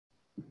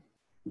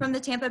From the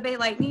Tampa Bay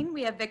Lightning,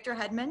 we have Victor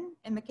Hedman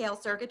and Mikhail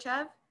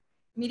Sergachev.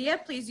 Media,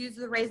 please use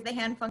the raise the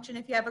hand function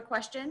if you have a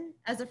question.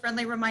 As a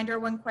friendly reminder,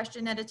 one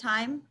question at a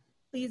time.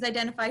 Please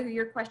identify who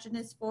your question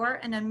is for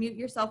and unmute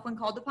yourself when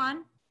called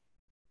upon.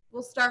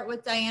 We'll start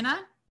with Diana,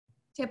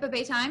 Tampa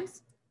Bay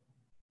Times.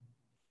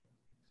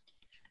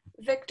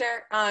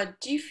 Victor,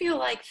 do you feel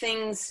like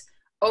things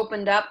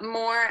opened up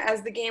more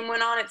as the game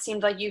went on? It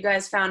seemed like you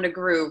guys found a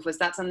groove. Was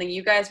that something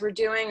you guys were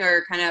doing,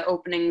 or kind of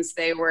openings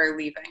they were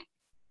leaving?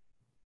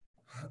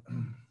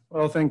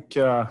 Well, I think,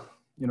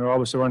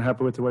 obviously we're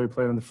unhappy with the way we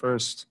played in the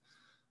first.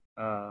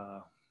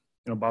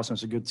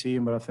 Boston's a good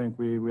team, but I think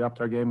we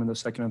upped our game in the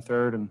second and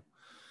third. And,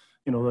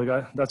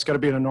 that's got to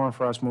be the norm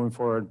for us moving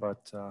forward.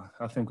 But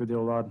I think we did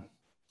a lot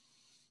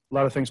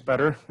of things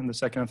better in the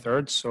second and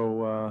third.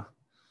 So,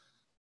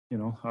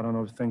 I don't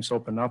know if things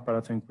opened up, but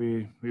I think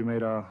we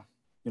made a,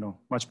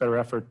 much better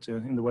effort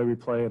in the way we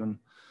played and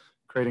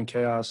creating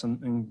chaos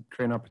and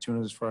creating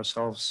opportunities for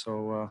ourselves.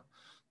 So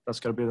that's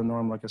got to be the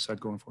norm, like I said,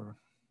 going forward.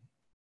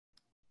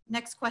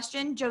 Next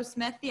question, Joe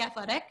Smith, The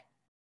Athletic.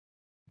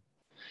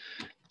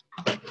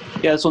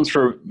 Yeah, this one's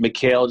for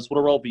Mikhail. Just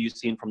what role have you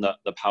seen from the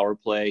power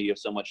play? You have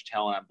so much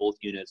talent on both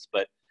units,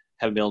 but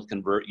haven't been able to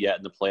convert yet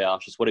in the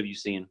playoffs. Just what have you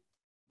seen?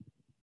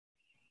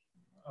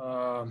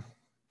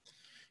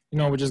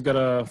 We just got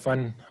to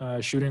find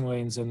shooting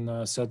lanes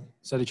and set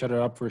each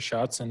other up for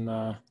shots. And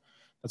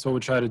that's what we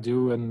try to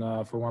do.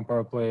 And for one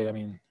power play,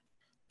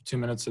 2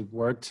 minutes it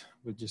worked.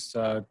 We just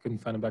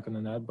couldn't find it back on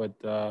the net.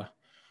 But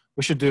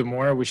we should do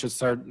more. We should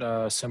start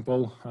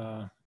simple,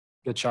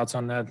 get shots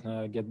on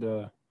net, get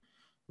the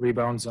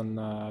rebounds, and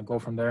go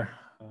from there.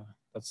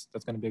 That's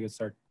going to be a good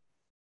start.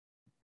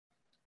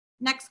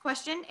 Next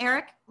question,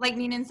 Eric,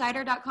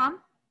 lightninginsider.com.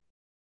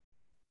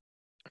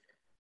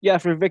 Yeah,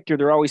 for Victor,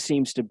 there always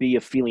seems to be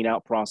a feeling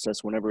out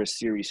process whenever a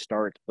series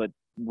starts. But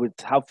with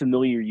how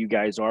familiar you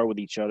guys are with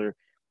each other,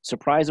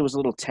 surprised it was a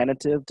little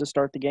tentative to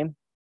start the game?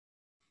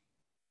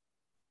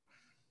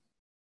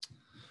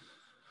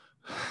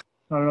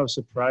 I don't know if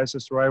surprised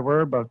is the right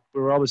word, but we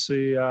were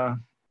obviously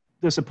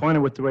disappointed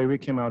with the way we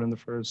came out in the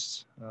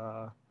first.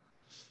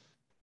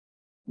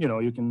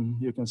 You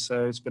can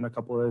say it's been a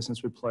couple of days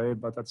since we played,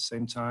 but at the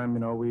same time,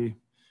 we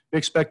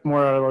expect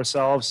more out of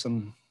ourselves,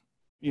 and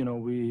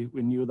we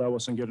knew that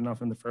wasn't good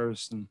enough in the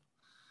first, and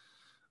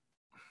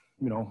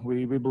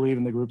we believe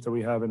in the group that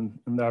we have in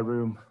that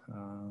room.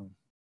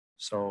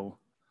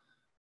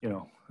 That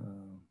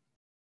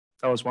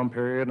was one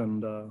period,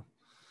 and I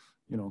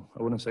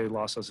wouldn't say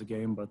lost us a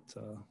game, but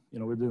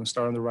we didn't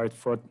start on the right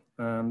foot,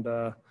 and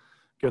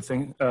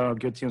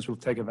good teams will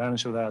take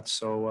advantage of that.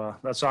 So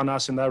that's on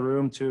us in that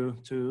room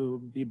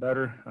to be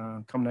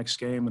better come next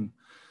game. And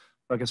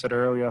like I said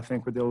earlier, I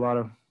think we did a lot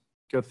of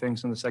good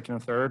things in the second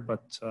and third,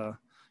 but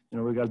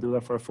we got to do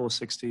that for a full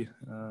 60,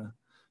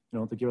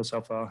 to give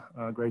ourselves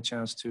a great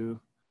chance to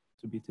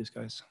beat these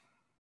guys.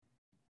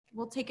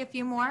 We'll take a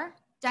few more.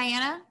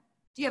 Diana,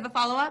 do you have a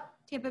follow-up?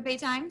 Tampa Bay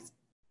Times.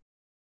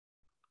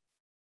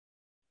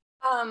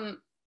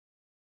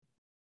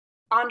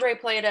 Andre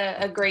played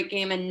a great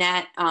game in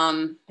net.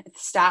 The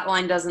stat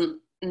line doesn't,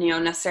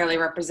 necessarily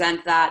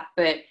represent that,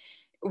 but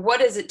what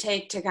does it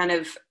take to kind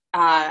of,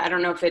 I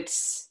don't know if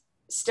it's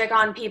stick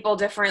on people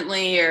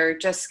differently or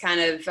just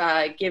kind of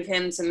give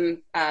him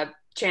some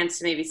chance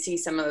to maybe see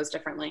some of those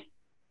differently?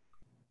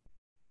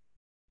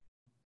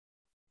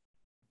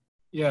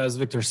 Yeah, as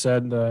Victor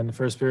said, in the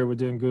first period, we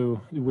didn't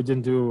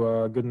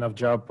do a good enough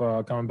job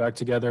coming back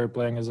together,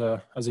 playing as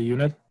a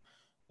unit.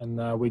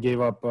 And we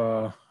gave up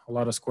a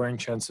lot of scoring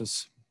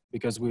chances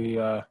because we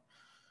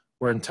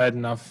weren't tight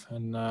enough.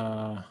 And,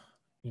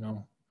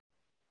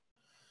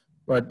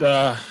 But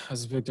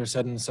as Victor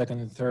said, in the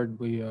second and third,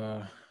 we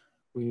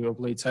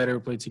played tighter,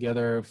 played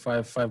together,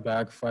 five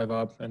back, five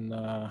up. And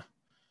I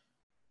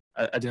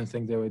didn't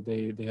think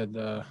they had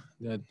a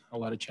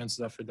lot of chances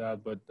after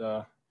that. But,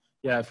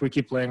 yeah, if we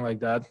keep playing like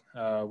that,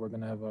 we're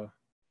gonna have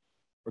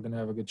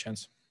a good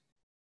chance.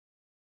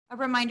 A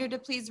reminder to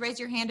please raise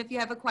your hand if you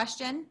have a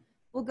question.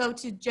 We'll go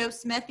to Joe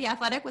Smith, The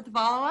Athletic, with the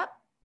follow-up.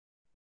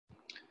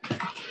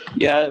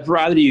 Yeah, for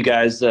either of you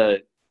guys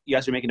are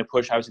making a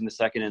push, obviously, in the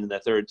second and the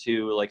third,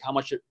 too. Like,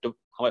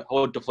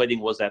 how deflating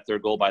was that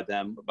third goal by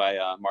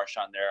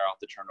Marchand there off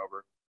the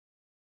turnover?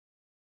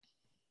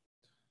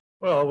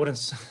 Well, I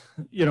wouldn't,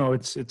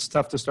 it's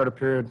tough to start a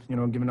period,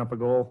 giving up a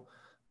goal.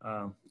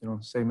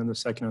 Same in the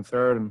second and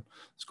third, and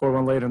score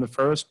one late in the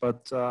first.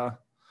 But, I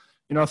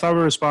thought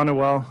we responded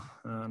well.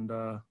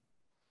 And,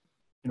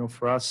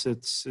 for us,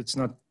 it's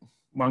not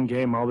one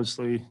game,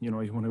 obviously. You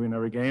want to win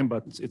every game,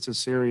 but it's a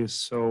series.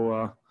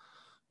 So,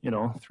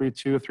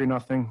 3-2,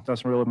 3-0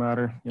 doesn't really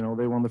matter. They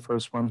won the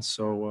first one.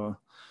 So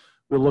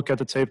we'll look at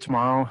the tape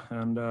tomorrow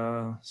and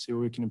see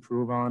what we can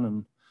improve on.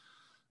 And,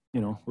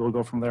 we'll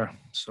go from there.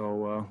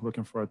 So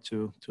looking forward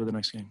to the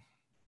next game.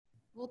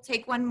 We'll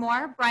take one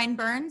more. Brian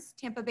Burns,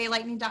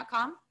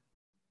 TampaBayLightning.com.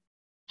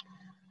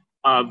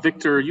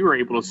 Victor, you were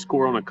able to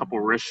score on a couple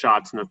wrist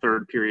shots in the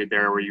third period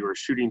there where you were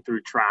shooting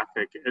through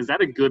traffic. Is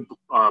that a good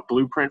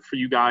blueprint for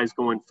you guys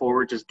going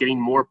forward, just getting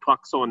more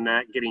pucks on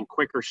net, getting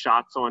quicker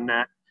shots on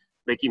net,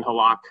 making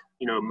Halak,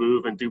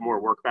 move and do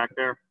more work back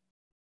there?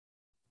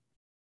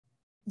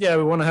 Yeah,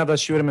 we want to have that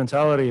shooting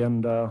mentality,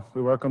 and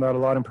we work on that a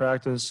lot in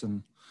practice.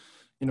 And,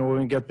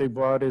 when we get big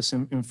bodies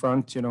in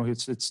front,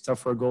 it's tough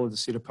for a goalie to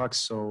see the pucks.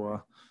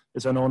 So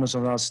it's an onus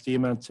on us,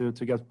 D-men, to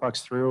get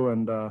pucks through,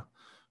 and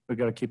we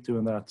got to keep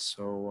doing that.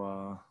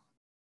 So,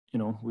 we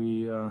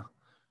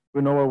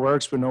know what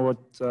works. We know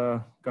what's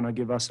going to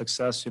give us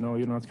success. You're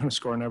not going to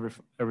score in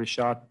every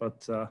shot,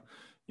 but,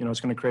 it's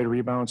going to create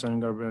rebounds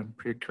and going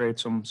to create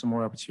some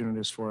more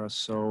opportunities for us.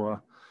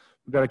 So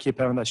we've got to keep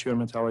having that shooting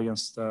mentality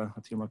against a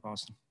team like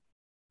Boston.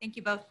 Thank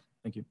you both.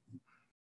 Thank you.